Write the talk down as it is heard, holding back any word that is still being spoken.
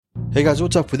Hey guys,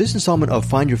 what's up? For this installment of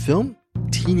Find Your Film,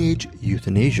 Teenage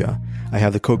Euthanasia, I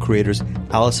have the co-creators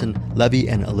Alyson, Levy,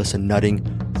 and Alyssa Nutting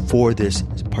for this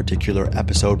particular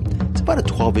episode. It's about a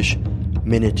 12-ish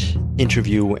minute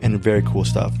interview and very cool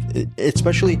stuff.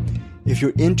 Especially if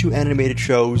you're into animated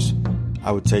shows,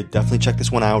 I would say definitely check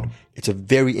this one out. It's a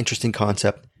very interesting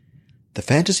concept. The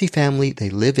fantasy family, they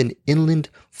live in inland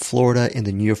Florida in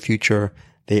the near future.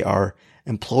 They are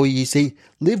employees. They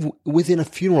live within a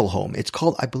funeral home.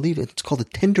 I believe it's called the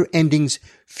Tender Endings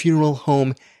Funeral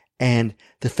Home. And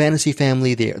the fantasy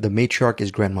family, the matriarch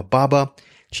is Grandma Baba.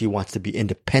 She wants to be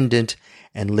independent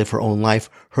and live her own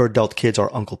life. Her adult kids are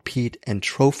Uncle Pete and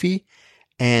Trophy.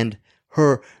 And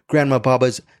her Grandma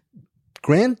Baba's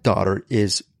granddaughter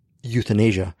is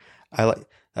Euthanasia.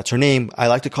 That's her name. I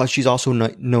like to call, she's also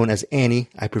known as Annie.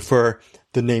 I prefer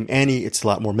the name Annie. It's a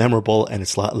lot more memorable and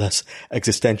it's a lot less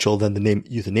existential than the name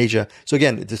Euthanasia. So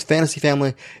again, this fantasy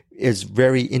family is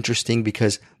very interesting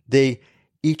because they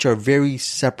each are very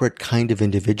separate kind of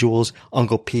individuals.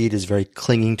 Uncle Pete is very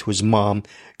clinging to his mom.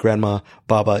 Grandma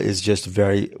Baba is just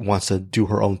wants to do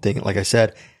her own thing. Like I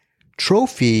said,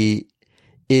 Trophy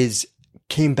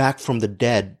came back from the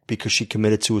dead because she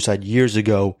committed suicide years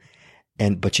ago.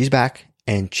 But she's back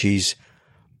and she's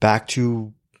back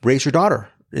to raise her daughter,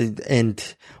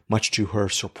 and much to her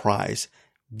surprise.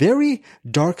 Very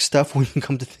dark stuff when you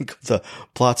come to think of the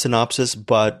plot synopsis,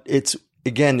 but it's,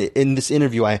 again, in this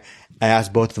interview, I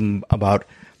asked both of them about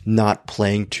not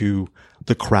playing to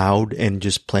the crowd and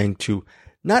just playing to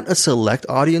not a select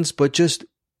audience, but just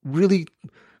really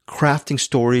crafting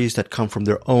stories that come from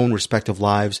their own respective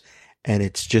lives. And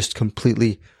it's just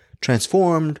completely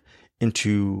transformed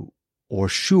into, or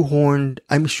shoehorned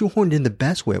in the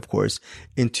best way, of course,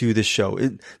 into this show.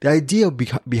 The idea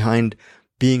behind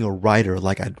being a writer,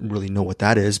 like I don't really know what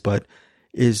that is, but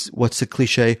is, what's the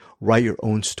cliche? Write your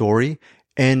own story.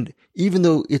 And even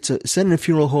though it's set in a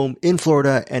funeral home in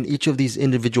Florida and each of these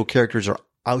individual characters are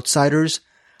outsiders,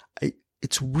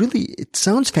 it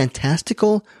sounds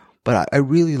fantastical, but I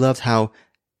really loved how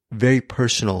very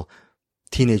personal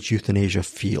Teenage Euthanasia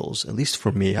feels, at least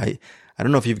for me. I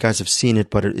don't know if you guys have seen it,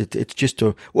 but it's just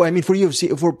for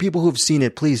people who have seen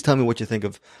it, please tell me what you think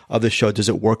of the show. Does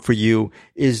it work for you?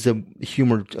 Is the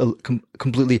humor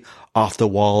completely off the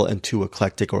wall and too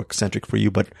eclectic or eccentric for you?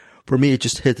 But for me, it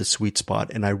just hit the sweet spot,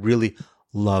 and I really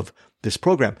love this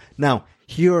program. Now,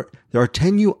 there are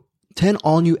 10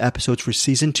 all new episodes for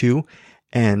season 2,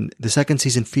 and the second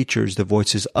season features the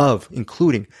voices of,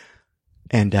 including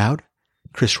Ann Dowd,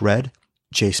 Chris Redd,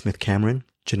 J. Smith Cameron,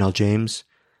 Janelle James,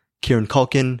 Kieran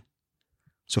Culkin,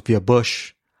 Sophia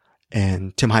Bush,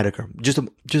 and Tim Heidecker. Just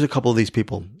a couple of these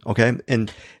people, okay?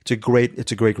 And it's a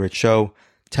great show.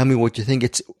 Tell me what you think.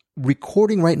 It's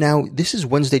recording right now. This is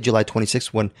Wednesday, July 26th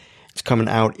when it's coming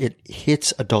out. It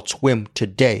hits Adult Swim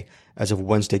today as of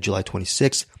Wednesday, July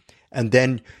 26th. And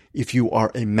then if you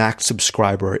are a Max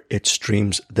subscriber, it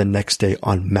streams the next day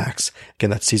on Max. Again,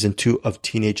 that's season 2 of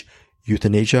Teenage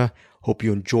Euthanasia. Hope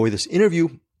you enjoy this interview.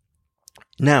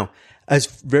 Now,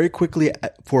 as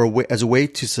a way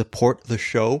to support the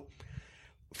show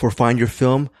for Find Your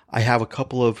Film, I have a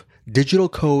couple of digital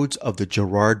codes of the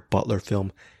Gerard Butler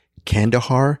film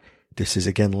Kandahar. This is,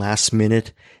 again, last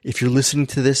minute. If you're listening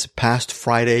to this past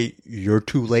Friday, you're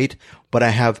too late, but I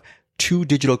have 2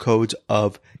 digital codes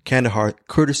of Kandahar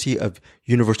courtesy of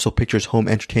Universal Pictures Home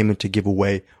Entertainment to give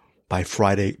away by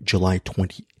Friday, July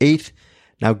 28th.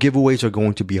 Now, giveaways are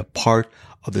going to be a part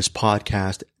of this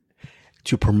podcast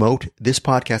to promote this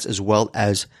podcast as well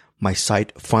as my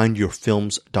site,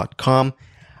 findyourfilms.com.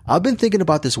 I've been thinking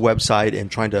about this website and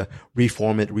trying to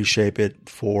reform it, reshape it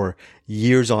for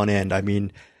years on end. I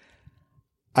mean,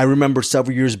 I remember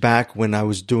several years back when I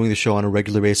was doing the show on a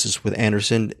regular basis with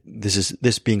Anderson,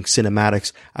 this being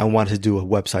cinematics, I wanted to do a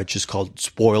website just called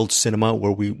Spoiled Cinema,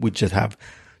 where we would just have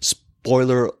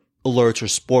spoiler alerts or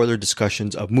spoiler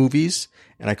discussions of movies,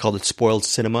 and I called it Spoiled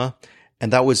Cinema.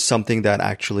 And that was something that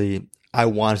actually I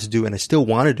wanted to do and I still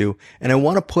want to do. And I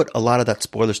want to put a lot of that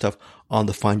spoiler stuff on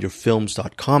the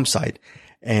findyourfilms.com site.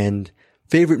 And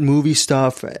favorite movie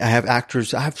stuff. I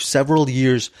have several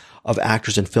years of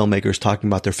actors and filmmakers talking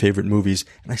about their favorite movies,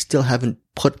 and I still haven't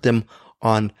put them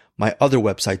on my other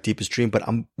website, Deepest Dream, but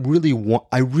I really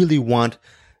want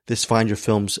this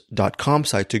findyourfilms.com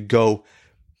site to go,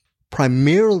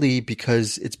 primarily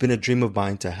because it's been a dream of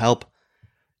mine to help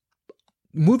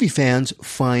movie fans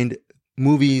find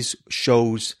movies,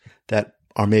 shows that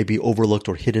are maybe overlooked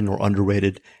or hidden or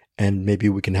underrated, and maybe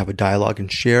we can have a dialogue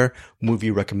and share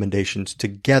movie recommendations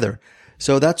together.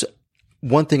 So that's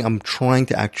one thing I'm trying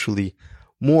to actually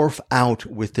morph out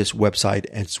with this website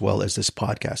as well as this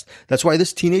podcast. That's why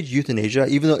this Teenage Euthanasia,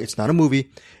 even though it's not a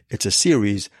movie, it's a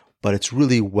series, but it's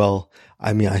really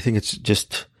I think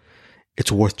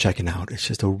it's worth checking out. It's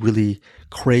just a really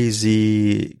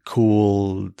crazy,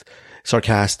 cool,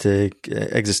 sarcastic,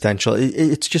 existential.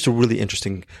 It's just a really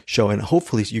interesting show. And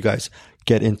hopefully you guys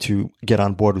get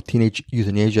on board with Teenage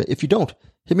Euthanasia. If you don't,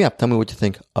 hit me up. Tell me what you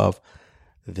think of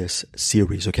this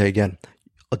series. Okay. Again,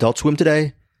 Adult Swim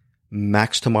today,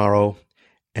 Max tomorrow,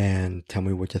 and tell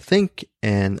me what you think,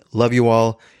 and love you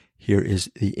all. Here is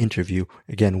the interview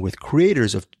again with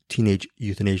creators of Teenage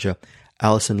Euthanasia,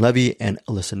 Alyson, Levy, and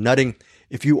Alissa Nutting.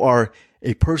 If you are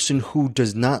a person who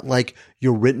does not like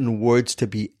your written words to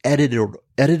be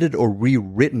edited or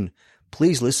rewritten,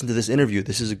 please listen to this interview.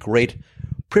 This is a great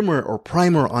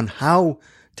primer on how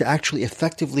to actually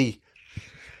effectively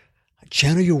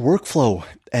channel your workflow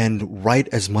and write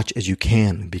as much as you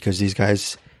can, because these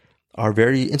guys are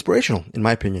very inspirational, in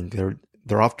my opinion.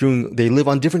 They live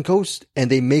on different coasts and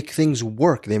they make things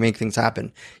work. They make things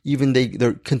happen. Even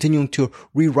they're continuing to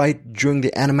rewrite during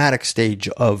the animatic stage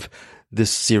of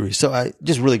this series. So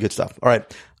just really good stuff. All right.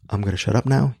 I'm going to shut up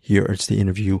now. Here is the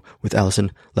interview with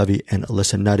Alyson, Levy, and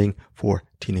Alissa Nutting for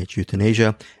Teenage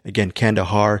Euthanasia. Again,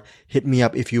 Kandahar, hit me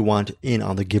up if you want in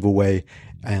on the giveaway.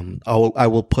 I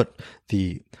will put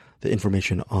the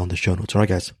information on the show notes. All right,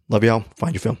 guys. Love y'all.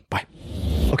 Find your film. Bye.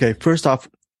 Okay. First off,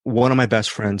 one of my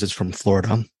best friends is from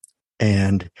Florida,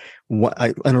 and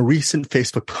on a recent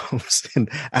Facebook post, and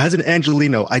as an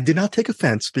Angelino, I did not take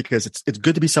offense because it's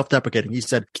good to be self-deprecating. He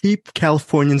said, "Keep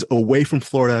Californians away from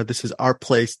Florida. This is our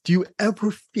place." Do you ever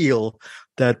feel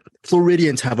that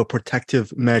Floridians have a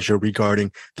protective measure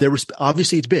regarding their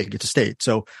obviously it's big, it's a state.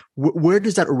 So where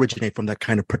does that originate from, that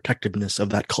kind of protectiveness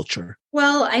of that culture?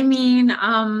 Well, I mean,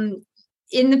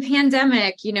 in the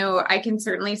pandemic, I can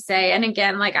certainly say, and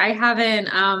again, like I haven't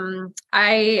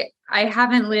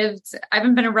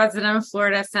been a resident of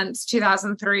Florida since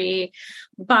 2003,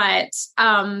 but,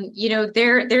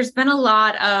 there's been a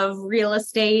lot of real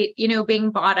estate,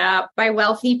 being bought up by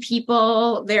wealthy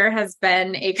people. There has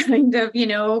been a kind of,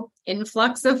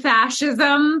 influx of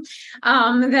fascism,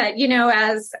 that,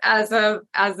 as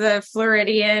a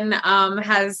Floridian,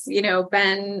 has,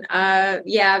 been,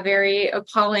 very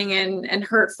appalling and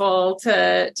hurtful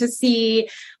to see.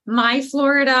 My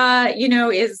Florida,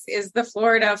 is the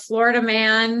Florida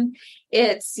man.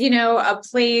 It's, a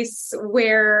place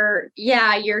where,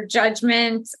 your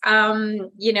judgment,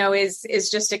 is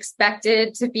just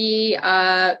expected to be,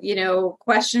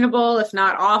 questionable, if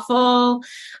not awful.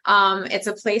 It's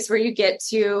a place where you get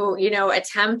to,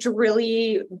 attempt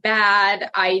really bad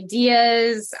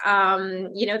ideas. There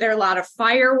are a lot of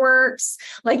fireworks.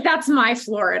 Like, that's my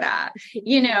Florida,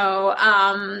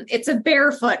 it's a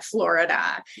barefoot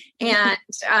Florida. And,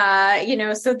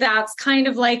 so that's kind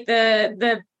of like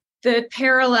the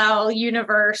parallel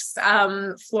universe,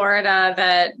 Florida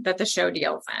that the show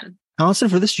deals in. Alyson,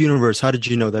 for this universe, how did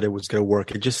you know that it was going to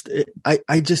work?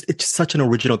 It's such an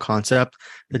original concept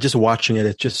that just watching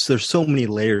it, there's so many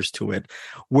layers to it.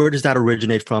 Where does that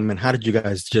originate from? And how did you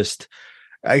guys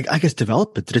I guess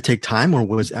develop it? Did it take time,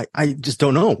 or I just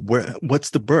don't know what's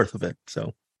the birth of it?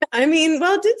 So,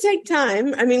 it did take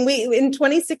time. We, in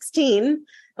 2016,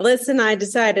 Alyssa and I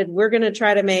decided we're going to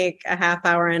try to make a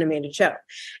half-hour animated show.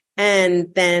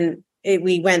 And then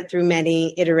we went through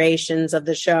many iterations of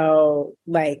the show,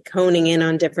 like honing in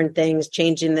on different things,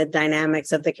 changing the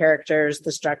dynamics of the characters,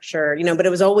 the structure, but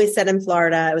it was always set in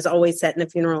Florida. It was always set in a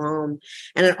funeral home,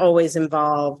 and it always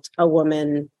involved a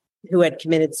woman who had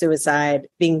committed suicide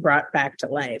being brought back to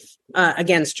life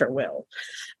against her will.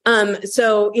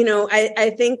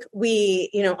 I think we,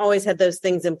 always had those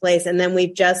things in place. And then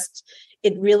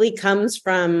it really comes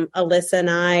from Alissa and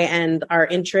I and our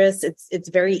interests. It's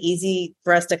very easy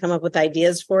for us to come up with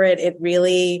ideas for it. It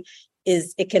really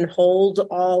is. It can hold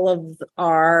all of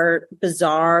our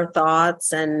bizarre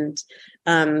thoughts and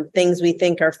things we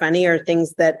think are funny, or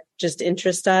things that just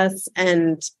interest us.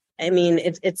 And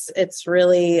it's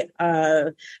really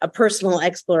a personal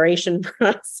exploration for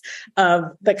us of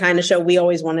the kind of show we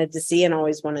always wanted to see and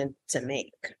always wanted to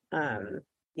make.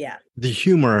 Yeah. The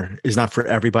humor is not for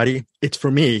everybody. It's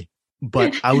for me.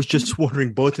 But I was just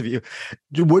wondering, both of you,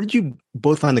 where did you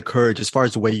both find the courage as far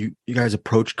as the way you guys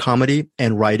approach comedy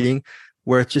and writing,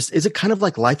 where it's just, is it kind of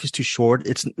like life is too short?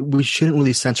 We shouldn't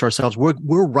really censor ourselves.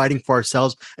 We're writing for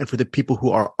ourselves and for the people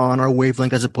who are on our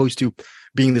wavelength, as opposed to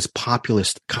being this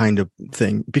populist kind of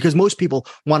thing, because most people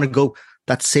want to go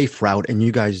that safe route and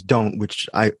you guys don't, which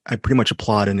I pretty much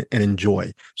applaud and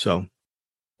enjoy. So.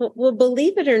 Well,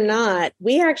 believe it or not,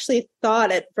 we actually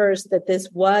thought at first that this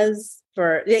was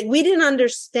we didn't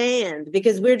understand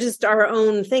because we're just our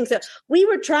own thing. So we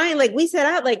were trying, like we set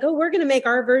out like, oh, we're going to make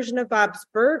our version of Bob's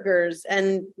Burgers.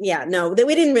 And that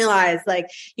we didn't realize like,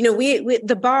 we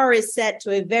the bar is set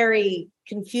to a very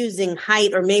confusing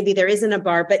height, or maybe there isn't a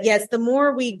bar, but yes, the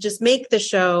more we just make the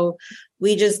show,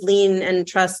 we just lean and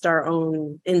trust our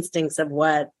own instincts of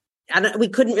we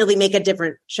couldn't really make a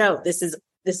different show. This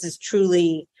is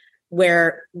truly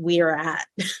where we are at,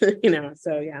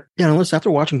 so yeah. Yeah. Unless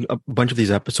after watching a bunch of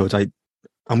these episodes, I'm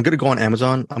going to go on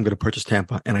Amazon. I'm going to purchase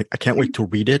Tampa, and I can't wait to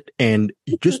read it. And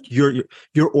just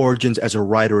your origins as a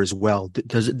writer as well.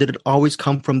 Did it always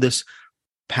come from this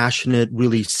passionate,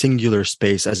 really singular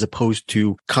space as opposed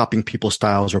to copying people's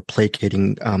styles or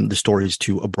placating the stories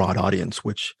to a broad audience,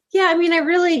 Yeah, I mean, I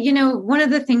really, one of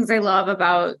the things I love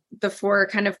about the 4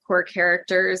 kind of core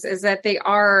characters is that they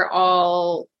are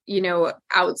all,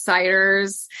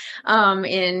 outsiders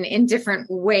in different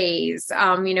ways,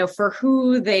 for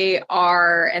who they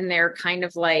are and their kind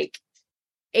of like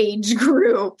age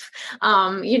group.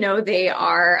 They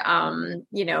are,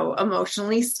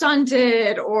 emotionally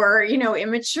stunted or,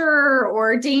 immature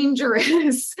or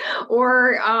dangerous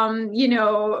or,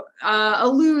 a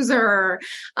loser.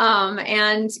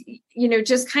 And,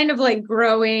 just kind of like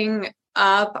growing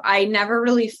up, I never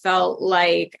really felt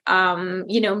like,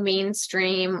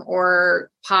 mainstream or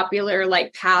popular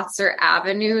like paths or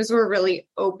avenues were really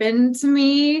open to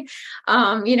me.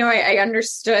 I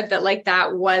understood that like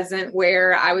that wasn't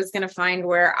where I was going to find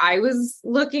where I was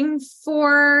looking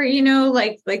for,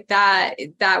 like that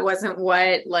wasn't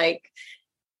what like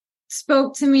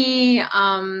spoke to me.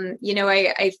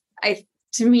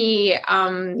 To me,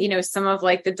 some of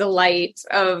like the delight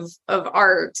of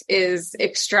art is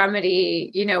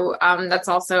extremity. That's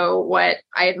also what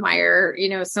I admire,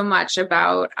 so much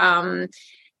about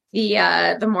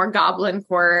the more goblin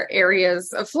core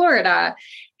areas of Florida.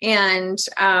 And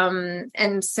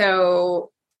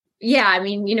so, yeah, I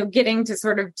mean, getting to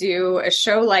sort of do a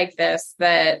show like this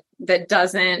that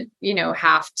doesn't,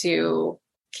 have to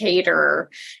cater,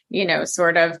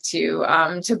 sort of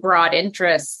to broad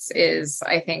interests is,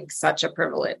 I think, such a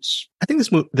privilege. I think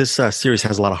this series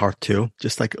has a lot of heart too.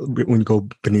 Just like when you go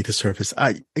beneath the surface,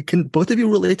 can both of you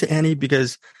relate to Annie?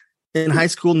 Because in high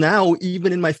school now,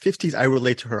 even in my 50s, I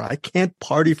relate to her. I can't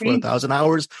party for 1,000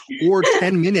 hours or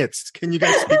 10 minutes. Can you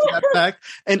guys speak to that fact?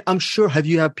 And I'm sure, have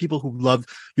you had people who love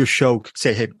your show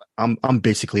say, hey, I'm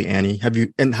basically Annie.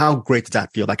 And how great does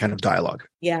that feel, that kind of dialogue?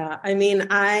 Yeah. I mean,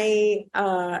 that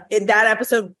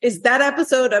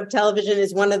episode of television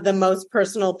is one of the most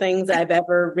personal things I've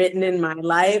ever written in my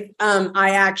life.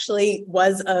 I actually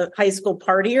was a high school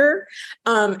partier,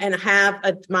 and have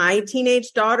my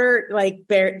teenage daughter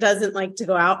doesn't like to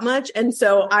go out much. And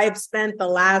so I've spent the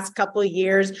last couple of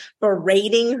years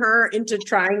berating her into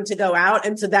trying to go out.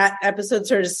 And so that episode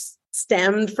sort of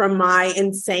stemmed from my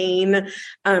insane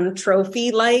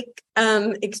trophy-like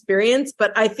experience.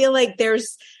 But I feel like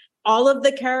there's all of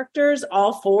the characters,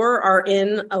 all 4 are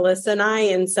in Alyssa and I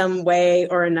in some way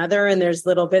or another. And there's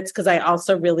little bits because I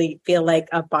also really feel like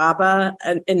a Baba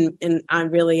and I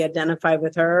really identify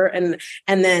with her. And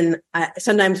then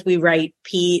sometimes we write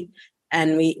Pete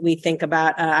and we think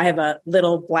about, I have a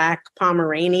little black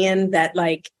Pomeranian that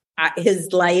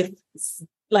his life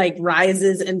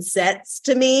rises and sets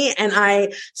to me. And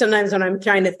I sometimes when I'm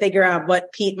trying to figure out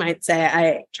what Pete might say,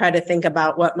 I try to think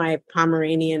about what my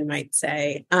Pomeranian might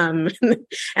say. And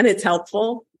it's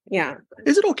helpful. Yeah.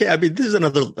 Is it okay? I mean, this is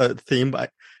another theme.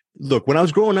 Look, when I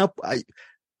was growing up,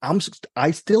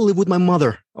 I still live with my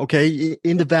mother. Okay.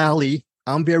 In the Valley.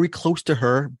 I'm very close to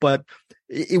her, but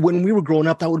when we were growing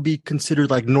up, that would be considered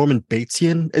like Norman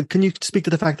Batesian. Can you speak to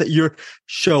the fact that your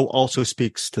show also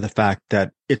speaks to the fact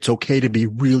that it's okay to be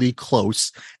really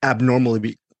close, abnormally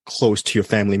be close to your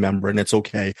family member, and it's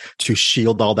okay to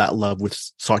shield all that love with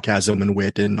sarcasm and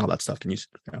wit and all that stuff? Can you?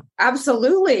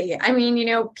 Absolutely. I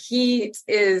mean, Pete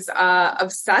is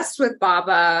obsessed with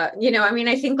Baba.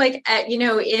 I think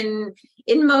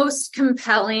in most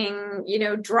compelling,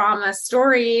 drama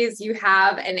stories, you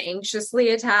have an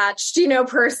anxiously attached,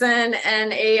 person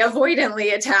and a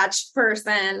avoidantly attached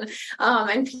person.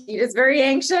 And Pete is very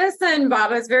anxious and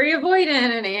Baba is very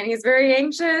avoidant and Annie is very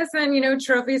anxious and,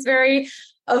 Trophy's very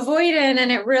avoidant.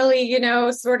 And it really,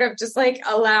 sort of just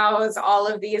allows all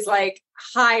of these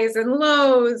highs and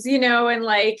lows,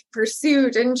 and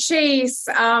pursuit and chase,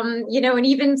 and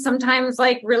even sometimes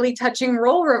really touching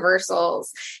role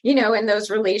reversals, in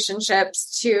those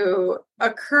relationships to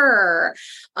occur.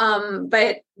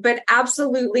 But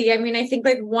absolutely. I mean, I think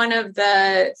one of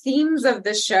the themes of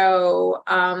the show,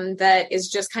 that is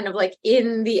just kind of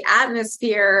in the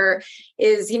atmosphere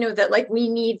is, that we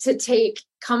need to take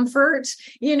comfort,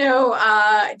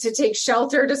 to take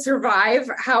shelter, to survive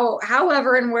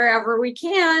however and wherever we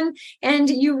can. And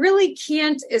you really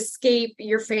can't escape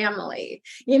your family,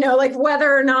 like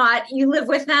whether or not you live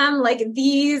with them, like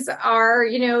these are,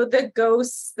 the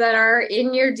ghosts that are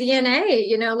in your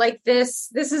DNA, like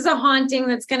this is a haunting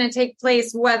that's going to take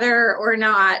place whether or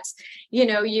not,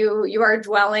 you are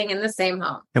dwelling in the same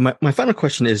home. And my final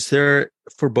question is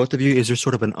for both of you, is there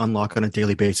sort of an unlock on a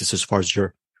daily basis as far as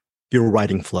your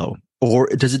writing flow? Or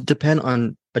does it depend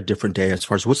on a different day as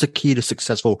far as what's the key to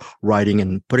successful writing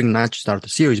and putting not just out the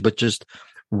series, but just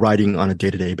writing on a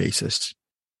day-to-day basis?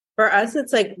 For us,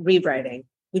 it's like rewriting.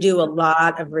 We do a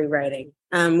lot of rewriting.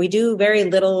 We do very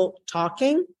little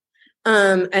talking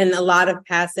and a lot of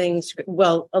passing.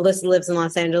 Well, Alyssa lives in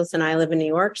Los Angeles and I live in New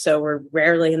York, so we're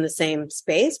rarely in the same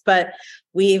space, but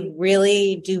we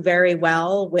really do very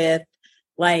well with,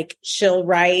 like, she'll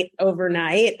write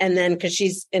overnight and then because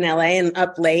she's in LA and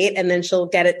up late, and then she'll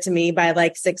get it to me by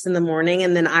like 6 a.m.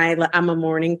 And then I'm a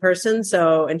morning person.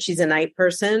 And she's a night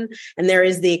person. And there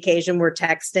is the occasion we're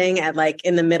texting at like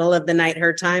in the middle of the night,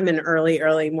 her time, and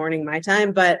early morning, my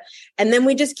time. And then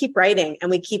we just keep writing,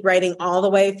 and we keep writing all the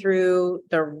way through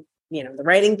the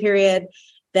writing period.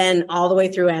 Then all the way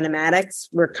through animatics,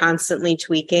 we're constantly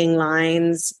tweaking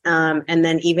lines. And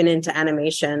then even into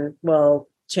animation, we'll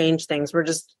change things. We're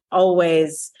just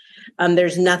always,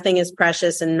 there's nothing is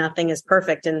precious and nothing is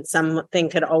perfect. And something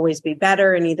could always be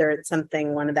better. And either it's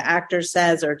something one of the actors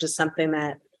says, or just something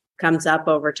that comes up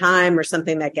over time, or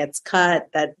something that gets cut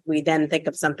that we then think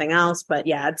of something else. But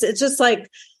yeah, it's just like,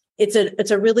 it's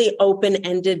a really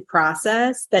open-ended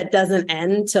process that doesn't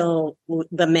end till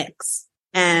the mix.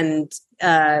 And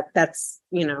that's,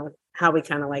 how we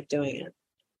kind of like doing it.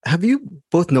 Have you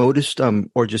both noticed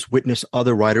or just witnessed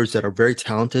other writers that are very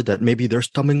talented that maybe their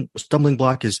stumbling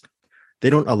block is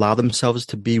they don't allow themselves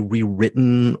to be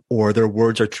rewritten, or their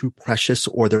words are too precious,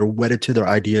 or they're wedded to their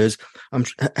ideas?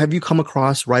 Have you come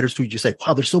across writers who just say,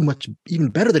 wow, they're so much even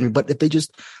better than me, but if they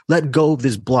just let go of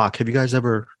this block? Have you guys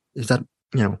ever,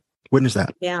 witnessed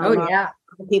that? Yeah. Oh, yeah.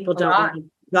 People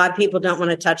don't want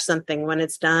to touch something when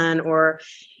it's done, or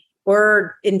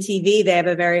in TV, they have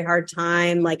a very hard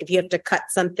time. Like if you have to cut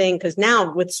something, because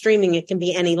now with streaming, it can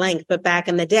be any length. But back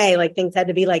in the day, like things had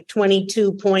to be like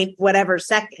 22 point whatever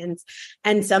seconds.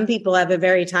 And some people have a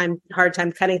very hard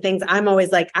time cutting things. I'm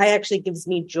always like, I actually gives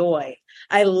me joy.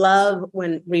 I love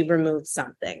when we remove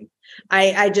something.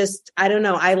 I don't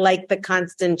know. I like the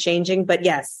constant changing. But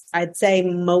yes, I'd say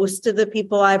most of the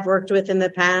people I've worked with in the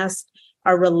past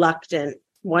are reluctant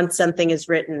once something is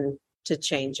written to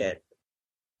change it.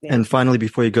 Yeah. And finally,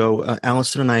 before you go,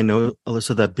 Alyson and I know,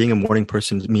 Alissa, that being a morning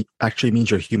person actually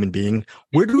means you're a human being.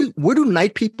 Where do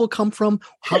night people come from?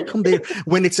 How come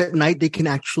when it's at night, they can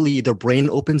actually, their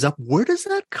brain opens up? Where does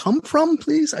that come from,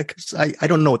 please? I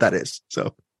don't know what that is.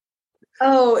 So.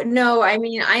 Oh, no. I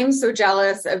mean, I'm so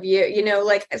jealous of you,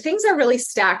 like things are really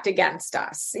stacked against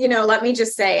us. Let me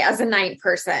just say, as a night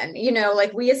person,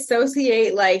 like we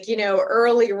associate like,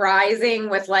 early rising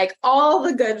with like all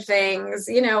the good things,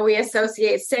 we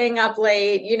associate staying up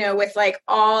late, with like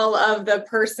all of the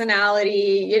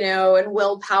personality, and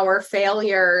willpower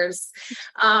failures.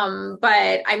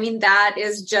 But I mean, that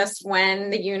is just when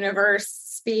the universe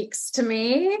speaks to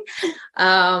me.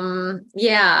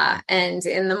 Yeah. And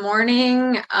in the morning,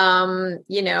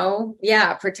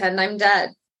 pretend I'm dead.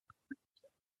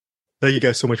 Thank you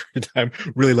guys so much for your time.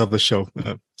 Really love the show.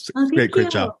 Great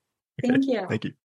job. Thank you. Thank you.